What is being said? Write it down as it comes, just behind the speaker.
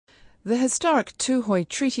The historic Tūhoe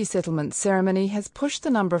Treaty Settlement ceremony has pushed the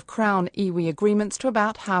number of Crown iwi agreements to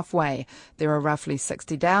about halfway. There are roughly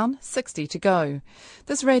 60 down, 60 to go.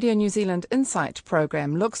 This Radio New Zealand Insight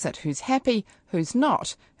programme looks at who's happy, who's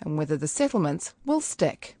not, and whether the settlements will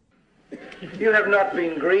stick. You have not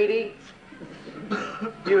been greedy.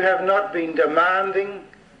 You have not been demanding.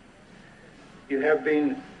 You have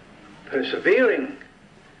been persevering.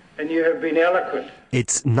 And you have been eloquent.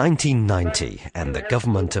 It's 1990, and the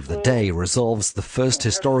government of the day resolves the first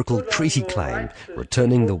historical treaty claim,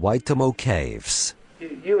 returning the Waitomo Caves.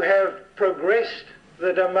 You have progressed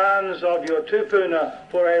the demands of your tupuna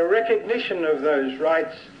for a recognition of those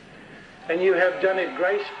rights, and you have done it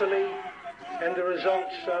gracefully, and the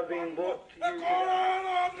results are being brought to you today.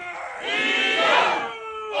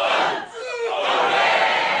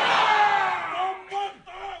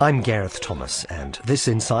 I'm Gareth Thomas, and this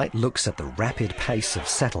insight looks at the rapid pace of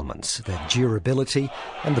settlements, their durability,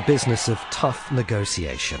 and the business of tough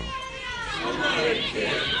negotiation.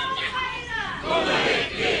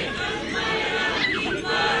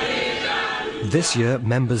 This year,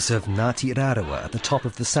 members of Ngāti Rarawa at the top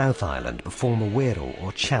of the South Island perform a wero,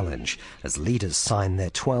 or challenge, as leaders sign their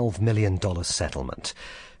 $12 million settlement.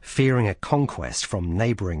 Fearing a conquest from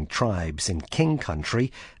neighbouring tribes in King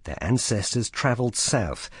Country, their ancestors travelled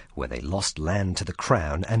south, where they lost land to the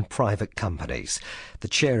Crown and private companies. The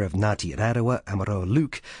chair of Ngāti Rarawa, Amaroa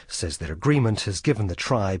Luke, says their agreement has given the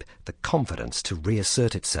tribe the confidence to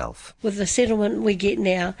reassert itself. With the settlement we get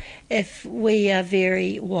now, if we are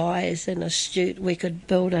very wise and astute, we could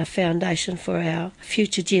build a foundation for our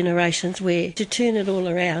future generations where, to turn it all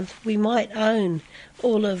around, we might own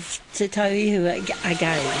all of Te Tauihu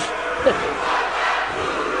again.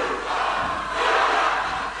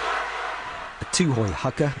 A Tūhoe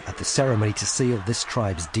haka at the ceremony to seal this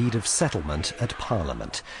tribe's deed of settlement at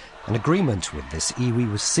Parliament. An agreement with this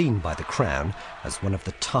iwi was seen by the Crown as one of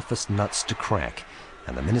the toughest nuts to crack,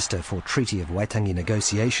 and the Minister for Treaty of Waitangi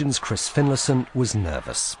Negotiations, Chris Finlayson, was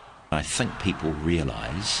nervous. I think people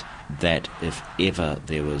realise that if ever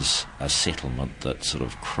there was a settlement that sort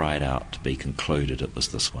of cried out to be concluded, it was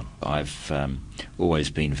this one. I've always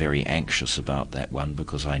been very anxious about that one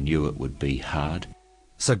because I knew it would be hard.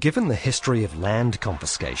 So given the history of land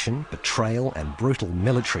confiscation, betrayal and brutal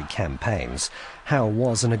military campaigns, how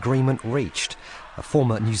was an agreement reached? A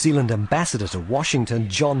former New Zealand ambassador to Washington,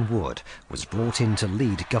 John Wood, was brought in to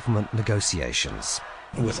lead government negotiations.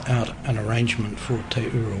 Without an arrangement for Te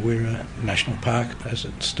Urewera National Park, as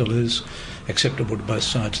it still is, acceptable to both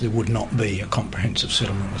sides, there would not be a comprehensive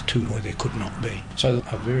settlement with Tūhoe. There could not be. So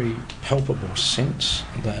a very palpable sense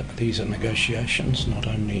that these are negotiations not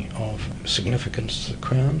only of significance to the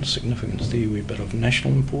Crown, significance to the iwi, but of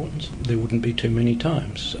national importance. There wouldn't be too many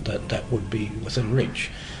times that would be within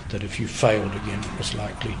reach, that if you failed again, it was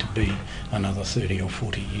likely to be another 30 or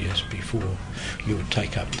 40 years before you would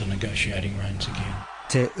take up the negotiating reins again.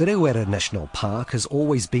 Te Urewera National Park has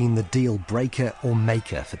always been the deal breaker or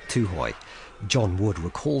maker for Tūhoe. John Wood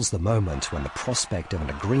recalls the moment when the prospect of an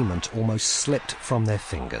agreement almost slipped from their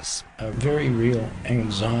fingers. A very real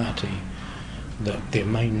anxiety that there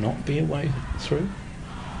may not be a way through.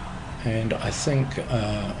 And I think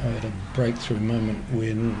at a breakthrough moment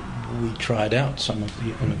when we tried out some of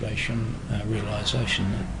the innovation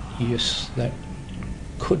realisation that yes, that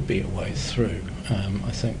could be a way through.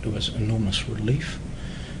 I think there was enormous relief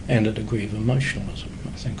and a degree of emotionalism,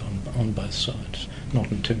 I think, on both sides.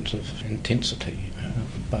 Not in terms of intensity,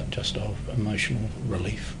 but just of emotional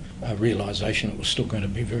relief. A realisation it was still going to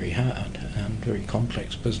be very hard and very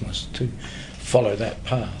complex business to follow that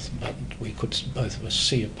path, but we could both of us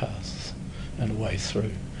see a path and a way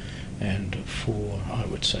through. And for, I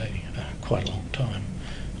would say, quite a long time,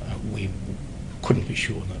 we couldn't be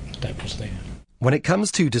sure that that was there. When it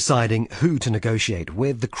comes to deciding who to negotiate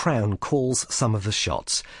with, the Crown calls some of the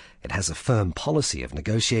shots. It has a firm policy of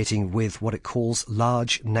negotiating with what it calls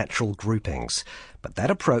large natural groupings. But that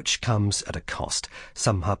approach comes at a cost.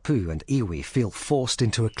 Some hapu and iwi feel forced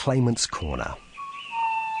into a claimant's corner.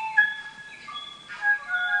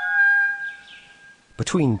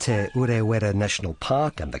 Between Te Urewera National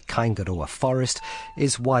Park and the Kaingaroa Forest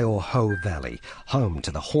is Waiōhau Valley, home to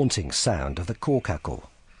the haunting sound of the kōkako.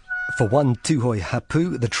 For one Tūhoe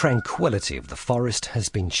hapu, the tranquility of the forest has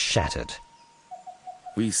been shattered.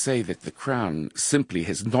 We say that the Crown simply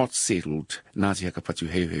has not settled Ngāti Haka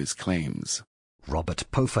Patuheuheu's claims. Robert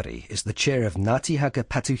Pofari is the chair of Ngāti Haka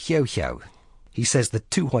Patuheuheu. He says the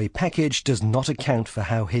Tūhoe package does not account for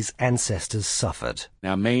how his ancestors suffered.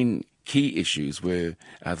 Our main key issues were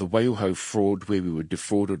the Waiuho fraud, where we were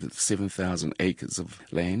defrauded of 7,000 acres of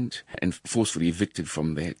land and forcefully evicted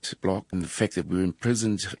from that block, and the fact that we were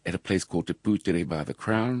imprisoned at a place called Te Pūtere by the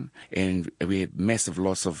Crown, and we had massive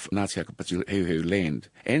loss of Ngāti Hakapatu land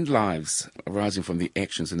and lives arising from the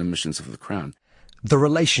actions and omissions of the Crown. The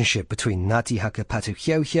relationship between Ngāti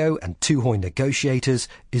Hakapatu and Tūhoe negotiators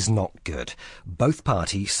is not good. Both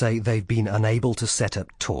parties say they've been unable to set up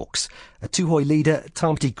talks. A Tūhoe leader,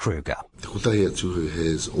 Tamati Kruger. Te Kotahi Tūhoe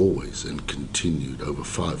has always and continued over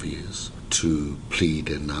 5 years to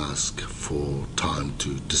plead and ask for time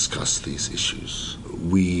to discuss these issues.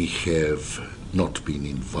 We have not been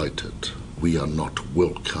invited. We are not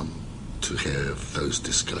welcome to have those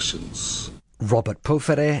discussions. Robert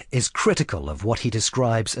Pofere is critical of what he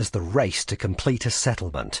describes as the race to complete a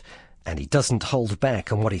settlement, and he doesn't hold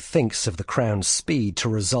back on what he thinks of the Crown's speed to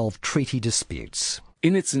resolve treaty disputes.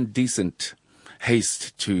 In its indecent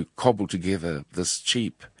haste to cobble together this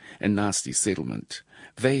cheap and nasty settlement,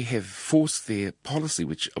 they have forced their policy,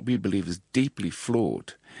 which we believe is deeply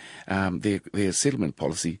flawed, their settlement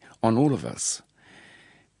policy, on all of us.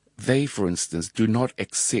 They, for instance, do not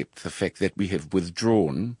accept the fact that we have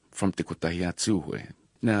withdrawn from Te Kotahi Tūhoe.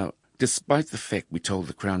 Now, despite the fact we told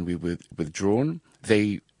the Crown we were withdrawn,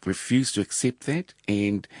 they refused to accept that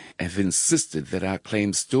and have insisted that our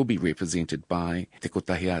claims still be represented by Te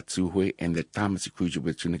Kotahi Tūhoe and that Tamati Kruger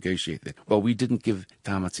were to negotiate that. Well, we didn't give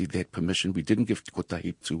Tamati that permission, we didn't give Te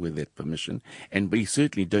Kotahi Tūhoe that permission, and we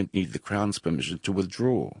certainly don't need the Crown's permission to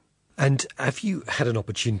withdraw. And have you had an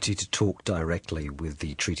opportunity to talk directly with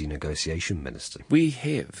the Treaty Negotiation Minister? We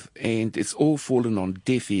have, and it's all fallen on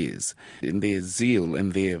deaf ears in their zeal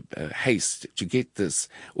and their haste to get this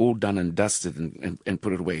all done and dusted and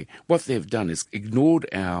put it away. What they've done is ignored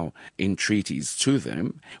our entreaties to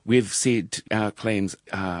them. We've said our claims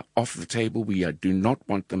are off the table. We do not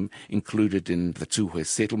want them included in the Tūhoe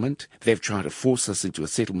settlement. They've tried to force us into a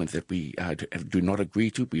settlement that we do not agree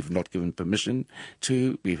to. We've not given permission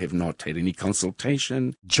to. We have not had any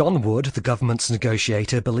consultation. John Wood, the government's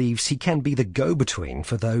negotiator, believes he can be the go-between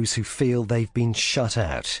for those who feel they've been shut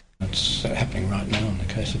out. It's happening right now in the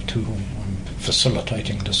case of Tūhoe. I'm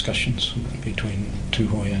facilitating discussions between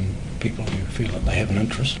Tūhoe and people who feel that they have an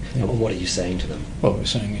interest. And what are you saying to them? Well, we're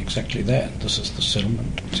saying exactly that. This is the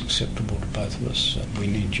settlement. It's acceptable to both of us. We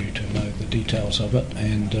need you to know the details of it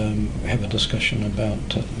and have a discussion about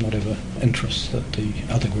whatever interest that the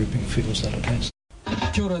other grouping feels that it has.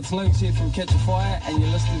 Kia ora, it's Luke here from Catch a Fire, and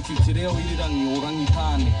you're listening to Te Reo Irirangi o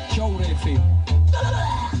Rangitane. Kia ora FM.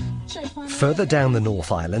 Further down the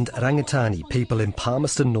North Island, Rangitane people in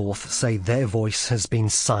Palmerston North say their voice has been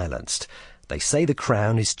silenced. They say the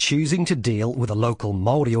Crown is choosing to deal with a local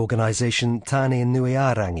Māori organisation, Tāne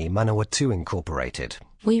Nuiarangi Manawatu Incorporated.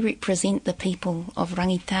 We represent the people of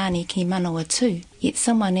Rangitane ki Manawatu, yet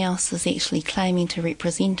someone else is actually claiming to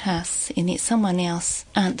represent us, and that someone else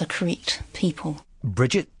aren't the correct people.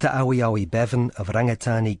 Bridget Ta'awiawi Bevan of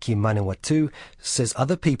Rangitane ki Manawatu says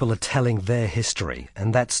other people are telling their history,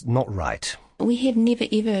 and that's not right. We have never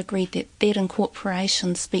ever agreed that that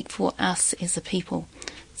incorporation speak for us as a people,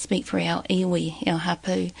 speak for our iwi, our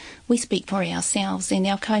hapu. We speak for ourselves, and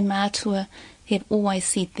our kaumātua have always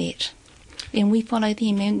said that. And we follow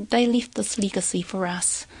them, and they left this legacy for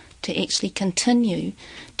us to actually continue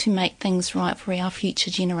to make things right for our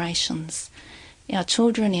future generations. Our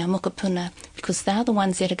children, our mokopuna, because they're the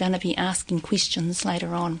ones that are going to be asking questions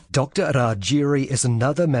later on. Dr. Rajiri is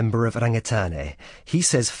another member of Rangitane. He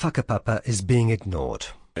says whakapapa is being ignored.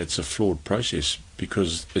 It's a flawed process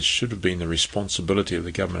because it should have been the responsibility of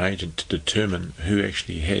the government agent to determine who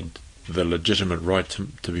actually had the legitimate right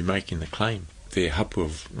to be making the claim. Their hapu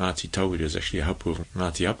of Ngāti Tauira is actually a hapu of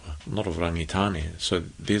Ngāti Apa, not of Rangitane. So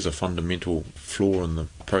there's a fundamental flaw in the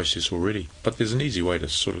process already. But there's an easy way to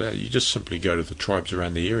sort it out. You just simply go to the tribes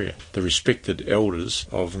around the area. The respected elders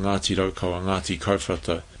of Ngāti Raukawa and Ngāti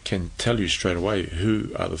Kauwhata can tell you straight away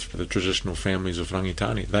who are the traditional families of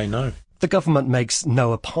Rangitane. They know. The government makes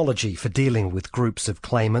no apology for dealing with groups of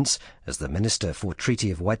claimants, as the Minister for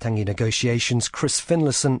Treaty of Waitangi Negotiations, Chris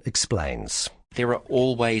Finlayson, explains. There are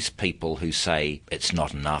always people who say it's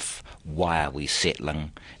not enough, why are we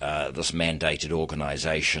settling, this mandated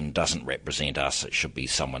organisation doesn't represent us, it should be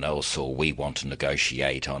someone else, or we want to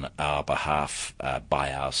negotiate on our behalf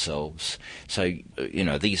by ourselves. So,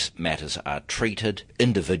 these matters are treated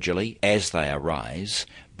individually as they arise,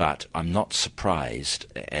 but I'm not surprised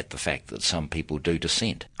at the fact that some people do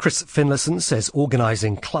dissent. Chris Finlayson says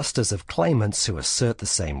organising clusters of claimants who assert the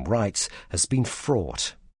same rights has been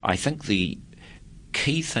fraught. I think the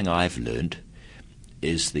key thing I've learned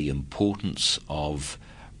is the importance of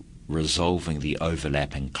resolving the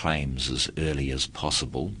overlapping claims as early as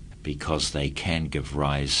possible, because they can give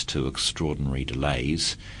rise to extraordinary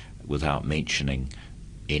delays. Without mentioning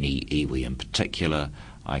any iwi in particular,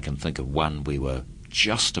 I can think of one we were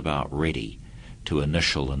just about ready to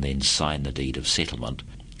initial and then sign the deed of settlement.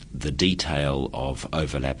 The detail of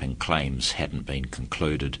overlapping claims hadn't been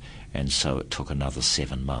concluded, and so it took another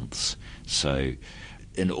 7 months. So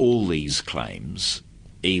in all these claims,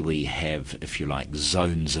 iwi have, if you like,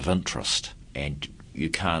 zones of interest, and you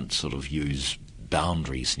can't sort of use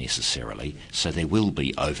boundaries necessarily, so there will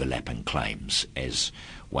be overlapping claims as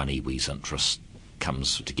one iwi's interest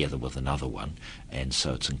comes together with another one, and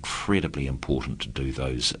so it's incredibly important to do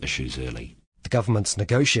those issues early. The government's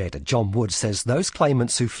negotiator, John Wood, says those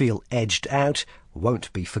claimants who feel edged out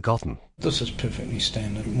won't be forgotten. This is perfectly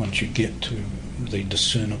standard once you get to the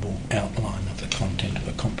discernible outline of the content of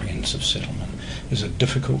a comprehensive settlement. It's a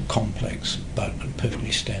difficult, complex, but a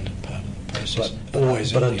perfectly standard part of the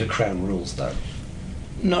process. But under Crown rules, though?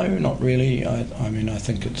 No, not really. I mean, I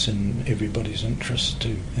think it's in everybody's interest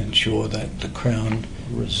to ensure that the Crown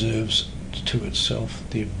reserves to itself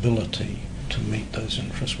the ability to meet those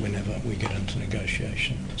interests whenever we get into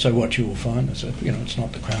negotiation. So what you will find is that, it's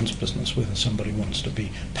not the Crown's business whether somebody wants to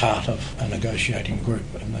be part of a negotiating group,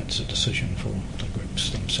 and that's a decision for the groups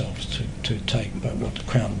themselves to take. But what the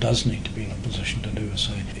Crown does need to be in a position to do is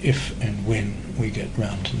say, if and when we get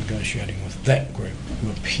round to negotiating with that group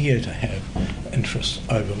who appear to have interests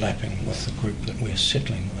overlapping with the group that we're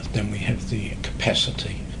settling with, then we have the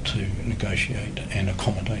capacity to negotiate and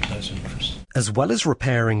accommodate those interests. As well as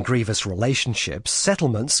repairing grievous relationships,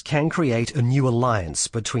 settlements can create a new alliance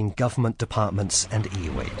between government departments and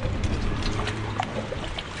iwi.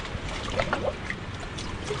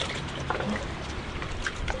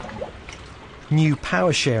 New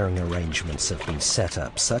power-sharing arrangements have been set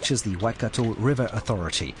up, such as the Waikato River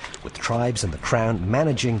Authority, with tribes and the Crown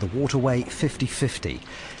managing the waterway 50-50.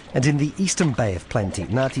 And in the Eastern Bay of Plenty,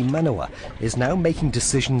 Ngāti Manawa is now making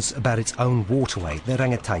decisions about its own waterway, the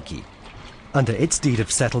Rangataiki. Under its deed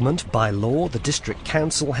of settlement, by law, the District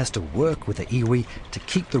Council has to work with the iwi to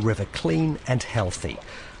keep the river clean and healthy.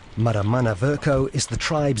 Maramana Verco is the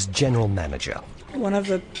tribe's general manager. One of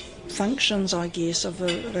the functions, I guess, of the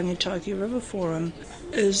Rangataiki River Forum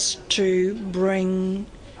is to bring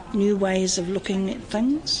new ways of looking at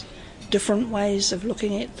things, different ways of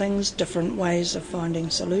looking at things, different ways of finding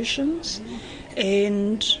solutions,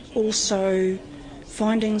 and also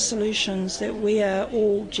finding solutions that we are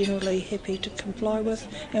all generally happy to comply with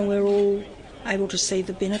and we're all able to see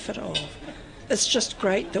the benefit of. It's just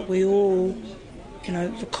great that we all,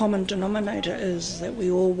 the common denominator is that we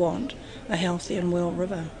all want a healthy and well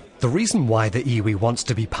river. The reason why the iwi wants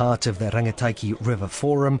to be part of the Rangataiki River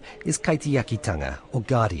Forum is kaitiakitanga, or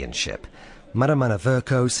guardianship. Maramana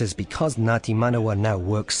Verco says because Ngāti Manawa now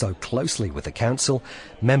works so closely with the council,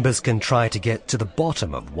 members can try to get to the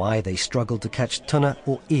bottom of why they struggle to catch tuna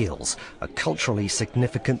or eels, a culturally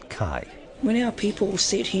significant kai. When our people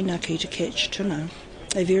set hinaki to catch tuna,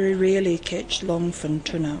 they very rarely catch longfin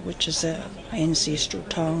tuna, which is our ancestral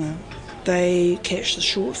taonga. They catch the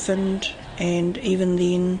short-finned, and even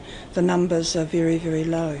then the numbers are very, very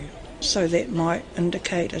low. So that might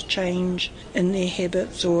indicate a change in their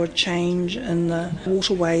habits or a change in the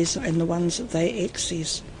waterways and the ones that they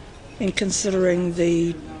access. And considering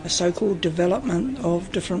the so-called development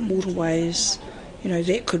of different waterways,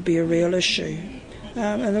 that could be a real issue.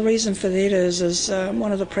 And the reason for that is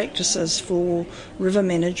one of the practices for river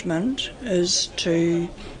management is to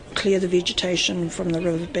clear the vegetation from the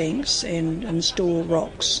river banks and install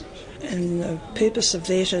rocks. And the purpose of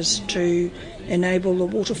that is to enable the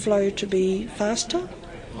water flow to be faster,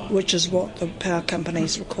 which is what the power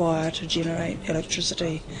companies require to generate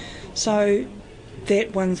electricity. So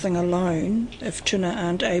that one thing alone, if tuna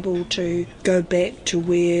aren't able to go back to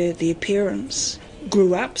where their parents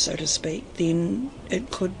grew up, so to speak, then it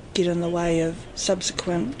could get in the way of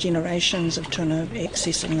subsequent generations of tuna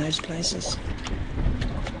accessing those places.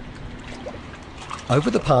 Over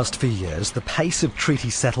the past few years, the pace of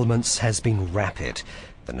treaty settlements has been rapid.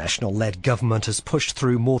 The National-led government has pushed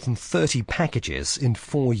through more than 30 packages in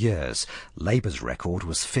 4 years. Labour's record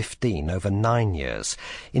was 15 over 9 years.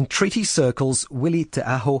 In treaty circles, Willie Te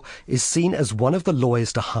Aho is seen as one of the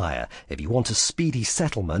lawyers to hire if you want a speedy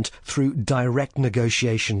settlement through direct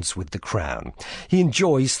negotiations with the Crown. He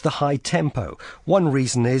enjoys the high tempo. One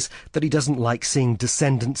reason is that he doesn't like seeing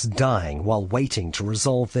descendants dying while waiting to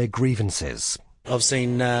resolve their grievances. I've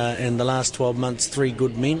seen in the last 12 months 3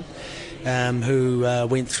 good men who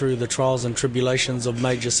went through the trials and tribulations of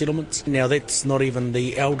major settlements. Now that's not even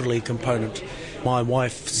the elderly component. My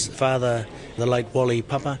wife's father, the late Wally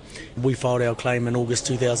Papa, we filed our claim in August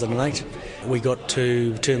 2008. We got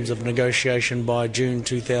to terms of negotiation by June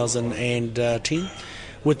 2010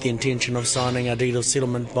 with the intention of signing a deed of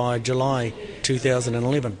settlement by July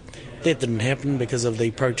 2011. That didn't happen because of the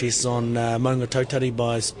protests on maunga tautari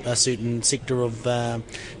by a certain sector of the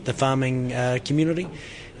farming community,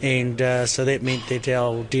 and so that meant that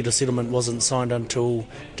our deed of settlement wasn't signed until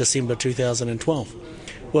December 2012.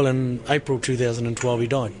 Well, in April 2012 he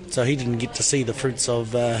died, so he didn't get to see the fruits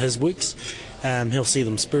of his works. He'll see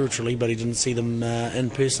them spiritually, but he didn't see them in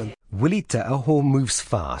person. Willie Te Aho moves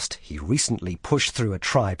fast. He recently pushed through a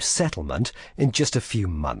tribe settlement in just a few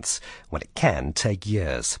months, when it can take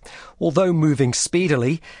years. Although moving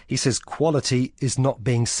speedily, he says quality is not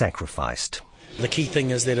being sacrificed. The key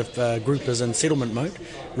thing is that if a group is in settlement mode,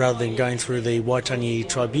 rather than going through the Waitangi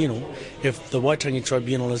Tribunal, if the Waitangi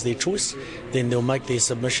Tribunal is their choice, then they'll make their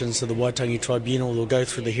submissions to the Waitangi Tribunal, they'll go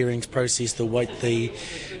through the hearings process, they'll wait the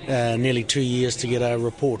nearly 2 years to get a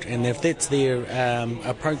report. And if that's their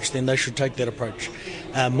approach, then they should take that approach.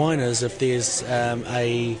 Mine is, if there's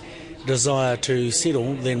a desire to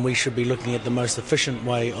settle, then we should be looking at the most efficient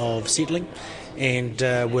way of settling. And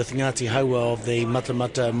with Ngāti Haua of the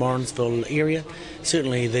Matamata Morrinsville area,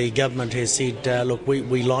 certainly the government has said, look,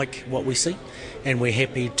 we like what we see and we're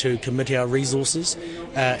happy to commit our resources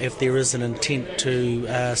if there is an intent to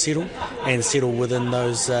settle within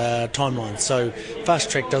those timelines. So fast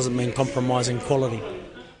track doesn't mean compromising quality.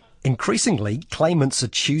 Increasingly, claimants are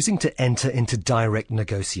choosing to enter into direct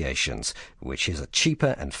negotiations, which is a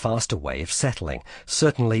cheaper and faster way of settling,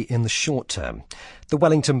 certainly in the short term. The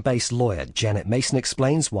Wellington-based lawyer Janet Mason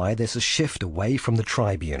explains why there's a shift away from the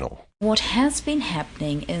tribunal. What has been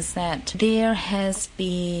happening is that there has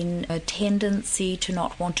been a tendency to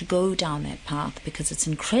not want to go down that path because it's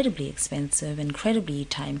incredibly expensive, incredibly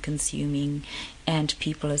time-consuming, and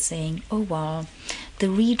people are saying, oh well, the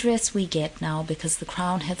redress we get now because the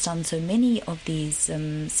Crown has done so many of these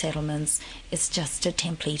settlements is just a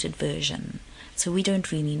templated version. So we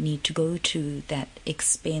don't really need to go to that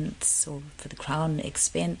expense, or for the Crown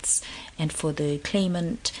expense, and for the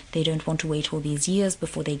claimant, they don't want to wait all these years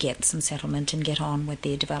before they get some settlement and get on with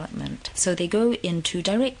their development. So they go into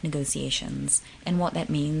direct negotiations, and what that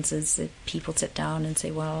means is that people sit down and say,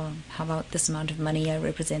 well, how about this amount of money? I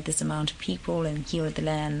represent this amount of people, and here are the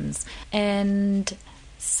lands. And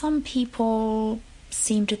some people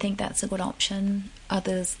seem to think that's a good option.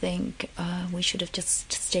 Others think we should have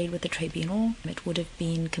just stayed with the tribunal. It would have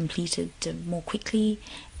been completed more quickly,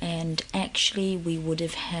 and actually we would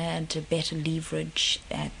have had better leverage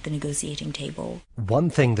at the negotiating table. One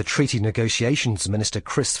thing the Treaty Negotiations Minister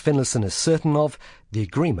Chris Finlayson is certain of, the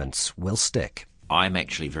agreements will stick. I'm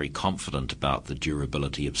actually very confident about the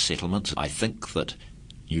durability of settlements. I think that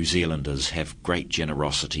New Zealanders have great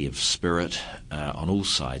generosity of spirit on all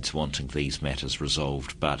sides wanting these matters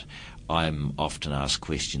resolved, but I'm often asked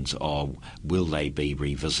questions, will they be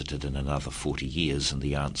revisited in another 40 years? And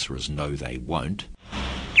the answer is no, they won't.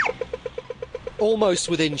 Almost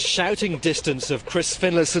within shouting distance of Chris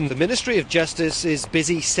Finlayson, the Ministry of Justice is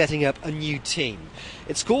busy setting up a new team.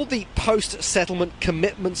 It's called the Post-Settlement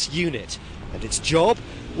Commitments Unit, and its job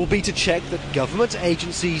will be to check that government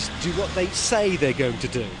agencies do what they say they're going to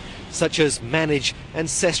do, such as manage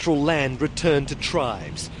ancestral land returned to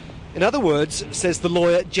tribes. In other words, says the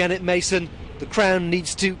lawyer Janet Mason, the Crown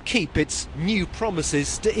needs to keep its new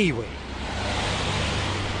promises to iwi.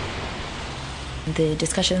 The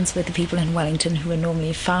discussions with the people in Wellington, who are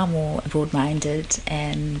normally far more broad-minded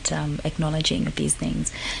and acknowledging of these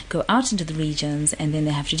things, go out into the regions, and then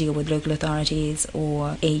they have to deal with local authorities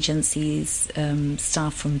or agencies,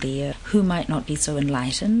 staff from there, who might not be so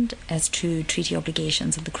enlightened as to treaty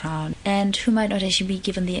obligations of the Crown, and who might not actually be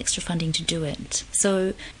given the extra funding to do it.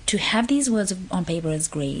 So to have these words on paper is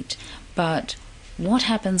great, but what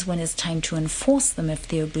happens when it's time to enforce them if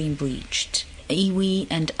they're being breached? Iwi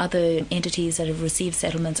and other entities that have received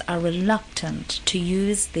settlements are reluctant to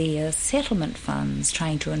use their settlement funds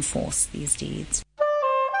trying to enforce these deeds.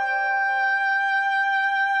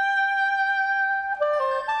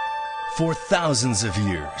 For thousands of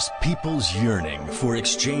years, people's yearning for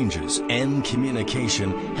exchanges and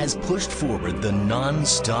communication has pushed forward the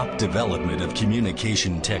non-stop development of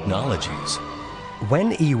communication technologies.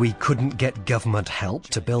 When iwi couldn't get government help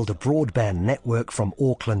to build a broadband network from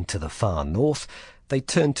Auckland to the far north, they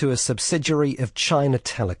turned to a subsidiary of China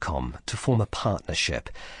Telecom to form a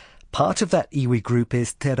partnership. Part of that iwi group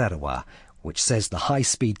is Te Rarawa, which says the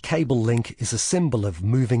high-speed cable link is a symbol of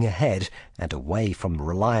moving ahead and away from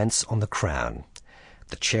reliance on the Crown.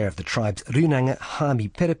 The chair of the tribe's Runanga,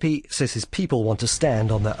 Hami Perepi, says his people want to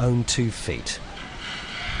stand on their own 2 feet.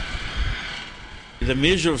 The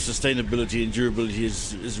measure of sustainability and durability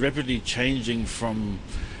is rapidly changing from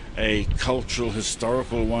a cultural,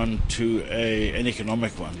 historical one to an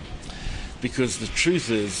economic one. Because the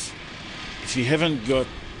truth is, if you haven't got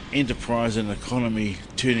enterprise and economy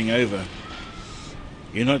turning over,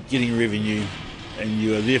 you're not getting revenue, and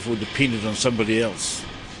you are therefore dependent on somebody else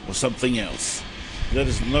or something else. That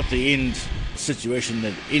is not the end situation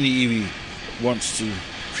that any iwi wants to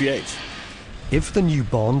create. If the new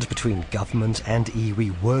bond between government and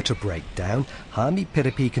iwi were to break down, Hami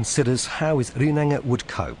Piripi considers how his Runanga would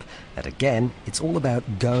cope. And again, it's all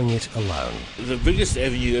about going it alone. The biggest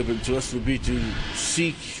avenue open to us would be to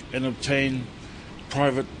seek and obtain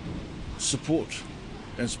private support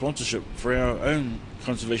and sponsorship for our own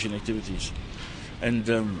conservation activities. And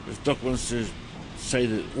if DOC wants to say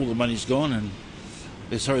that all the money's gone and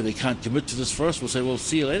they're sorry they can't commit to this for us, we'll say, well,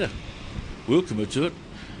 see you later. We'll commit to it.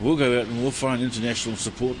 We'll go out and we'll find international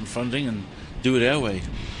support and funding and do it our way.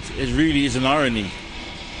 It really is an irony.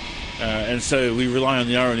 And so we rely on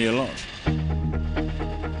the irony a lot.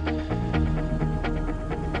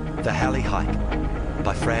 The Halley Hike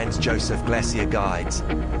by Franz Joseph Glacier Guides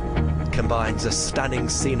combines a stunning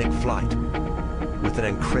scenic flight with an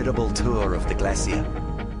incredible tour of the glacier.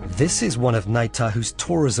 This is one of Ngāi Tahu's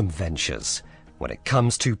tourism ventures. When it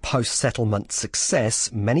comes to post-settlement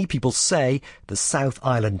success, many people say the South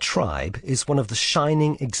Island tribe is one of the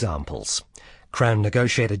shining examples. Crown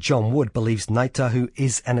negotiator John Wood believes Ngāi Tahu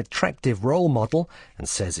is an attractive role model and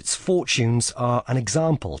says its fortunes are an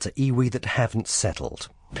example to iwi that haven't settled.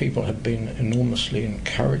 People have been enormously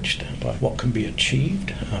encouraged by what can be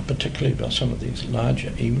achieved, particularly by some of these larger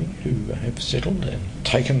iwi who have settled and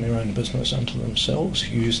taken their own business unto themselves,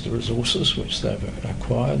 used the resources which they've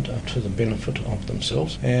acquired to the benefit of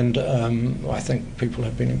themselves. And I think people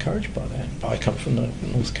have been encouraged by that. I come from the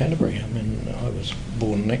North Canterbury. I mean, I was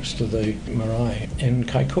born next to the marae in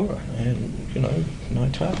Kaikoura, and, you know,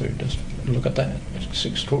 Ngāi Tahu, just look at that. It's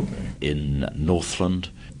extraordinary. In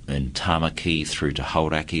Northland, in Tamaki through to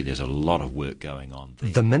Hauraki, there's a lot of work going on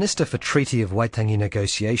there. The Minister for Treaty of Waitangi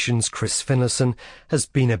Negotiations, Chris Finlayson, has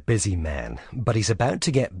been a busy man, but he's about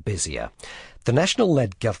to get busier. The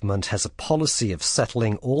National-led government has a policy of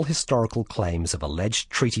settling all historical claims of alleged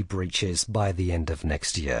treaty breaches by the end of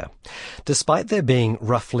next year. Despite there being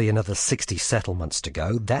roughly another 60 settlements to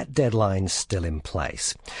go, that deadline's still in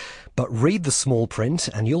place. But read the small print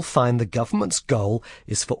and you'll find the government's goal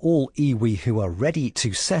is for all iwi who are ready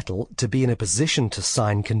to settle to be in a position to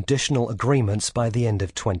sign conditional agreements by the end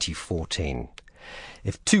of 2014.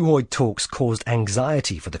 If Tūhoe talks caused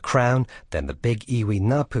anxiety for the Crown, then the big iwi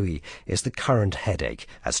Ngāpuhi is the current headache,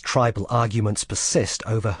 as tribal arguments persist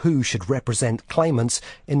over who should represent claimants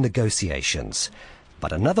in negotiations.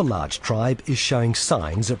 But another large tribe is showing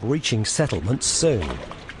signs of reaching settlement soon.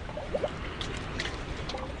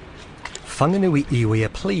 Whanganui iwi are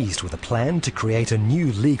pleased with a plan to create a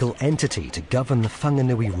new legal entity to govern the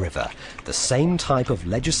Whanganui River, the same type of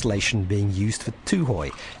legislation being used for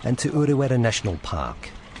Tūhoe and Te Urewera National Park.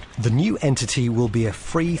 The new entity will be a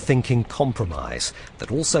free-thinking compromise that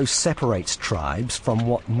also separates tribes from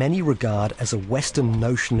what many regard as a Western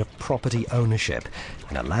notion of property ownership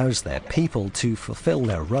and allows their people to fulfil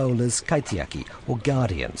their role as kaitiaki or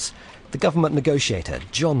guardians. The government negotiator,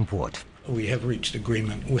 John Wood. We have reached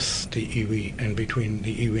agreement with the iwi and between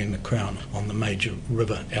the iwi and the Crown on the major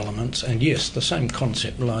river elements, and yes, the same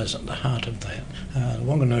concept lies at the heart of that. The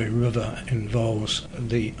Wanganui River involves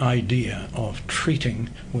the idea of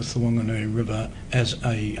treating with the Wanganui River as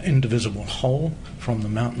an indivisible whole from the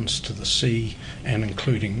mountains to the sea and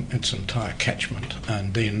including its entire catchment,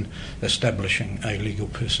 and then establishing a legal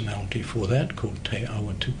personality for that called Te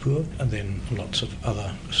Awa Tupua, and then lots of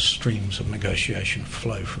other streams of negotiation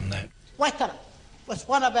flow from that. Waikato was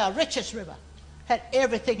one of our richest rivers, had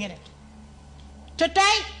everything in it.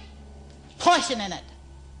 Today, poison in it.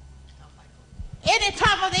 Any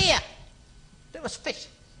time of the year, there was fish.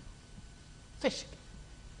 Fish.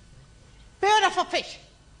 Beautiful fish.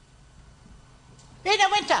 In the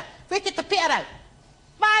winter, we get the pier out.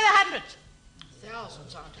 By the hundreds.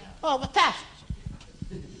 Thousands, aren't there? Oh, with thousands.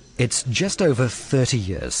 It's just over 30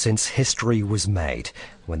 years since history was made,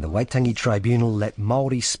 when the Waitangi Tribunal let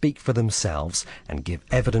Māori speak for themselves and give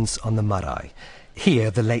evidence on the marae.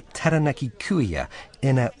 Here, the late Taranaki Kuia,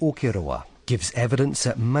 Ina Okeroa, gives evidence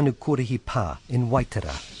at Manukorihi Pā in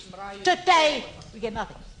Waitara. Today, we get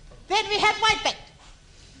nothing. Then we have whiteback.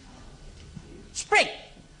 Spring.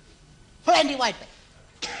 Plenty whiteback.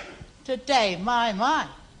 Today, my.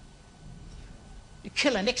 You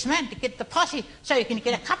kill the next man to get the posse so you can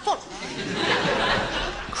get a cupful.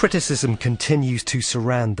 Criticism continues to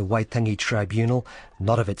surround the Waitangi Tribunal,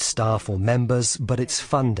 not of its staff or members, but its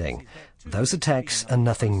funding. Those attacks are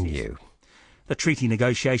nothing new. The Treaty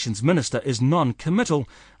Negotiations Minister is non-committal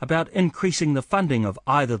about increasing the funding of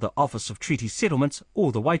either the Office of Treaty Settlements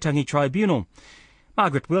or the Waitangi Tribunal.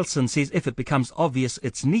 Margaret Wilson says if it becomes obvious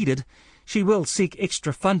it's needed, she will seek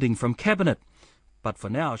extra funding from Cabinet. But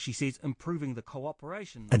for now, she says improving the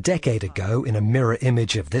cooperation... A decade ago, in a mirror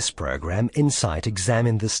image of this programme, Insight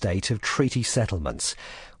examined the state of treaty settlements.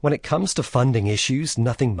 When it comes to funding issues,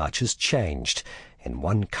 nothing much has changed. In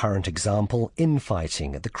one current example,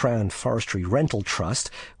 infighting at the Crown Forestry Rental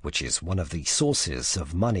Trust, which is one of the sources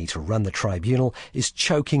of money to run the tribunal, is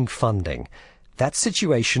choking funding. That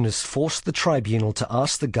situation has forced the tribunal to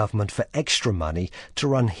ask the government for extra money to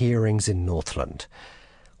run hearings in Northland.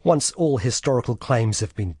 Once all historical claims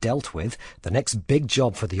have been dealt with, the next big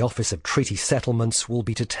job for the Office of Treaty Settlements will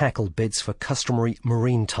be to tackle bids for customary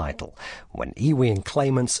marine title, when iwi and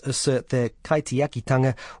claimants assert their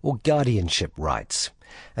kaitiakitanga or guardianship rights.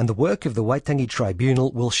 And the work of the Waitangi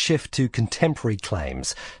Tribunal will shift to contemporary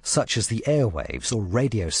claims, such as the airwaves or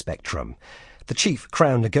radio spectrum. The Chief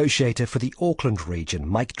Crown Negotiator for the Auckland region,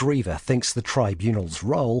 Mike Drever, thinks the Tribunal's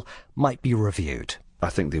role might be reviewed. I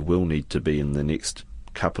think there will need to be in the next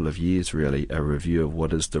couple of years really a review of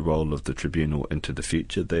what is the role of the tribunal into the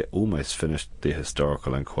future. They're almost finished their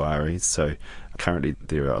historical inquiries, so currently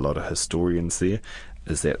there are a lot of historians there.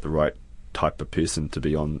 Is that the right type of person to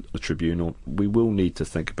be on the tribunal? We will need to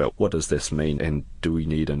think about what does this mean, and do we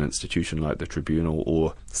need an institution like the tribunal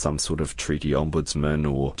or some sort of treaty ombudsman,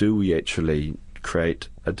 or do we actually create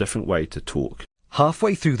a different way to talk?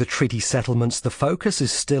 Halfway through the treaty settlements, the focus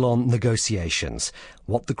is still on negotiations,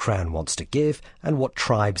 what the Crown wants to give and what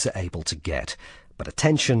tribes are able to get. But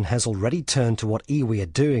attention has already turned to what iwi are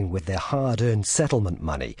doing with their hard-earned settlement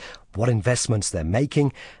money, what investments they're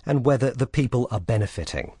making and whether the people are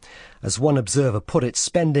benefiting. As one observer put it,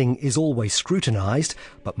 spending is always scrutinised,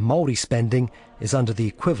 but Māori spending is under the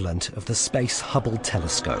equivalent of the Space Hubble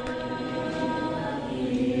telescope.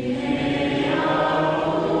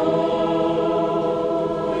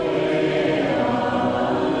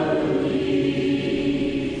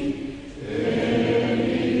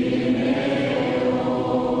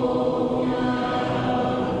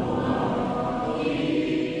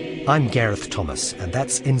 I'm Gareth Thomas, and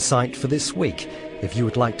that's Insight for this week. If you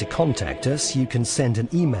would like to contact us, you can send an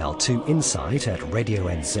email to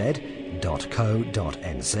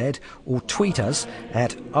insight@radionz.co.nz or tweet us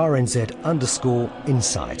at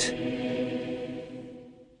RNZ_insight.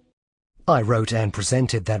 I wrote and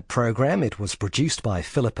presented that programme. It was produced by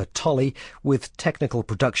Philippa Tolley with technical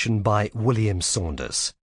production by William Saunders.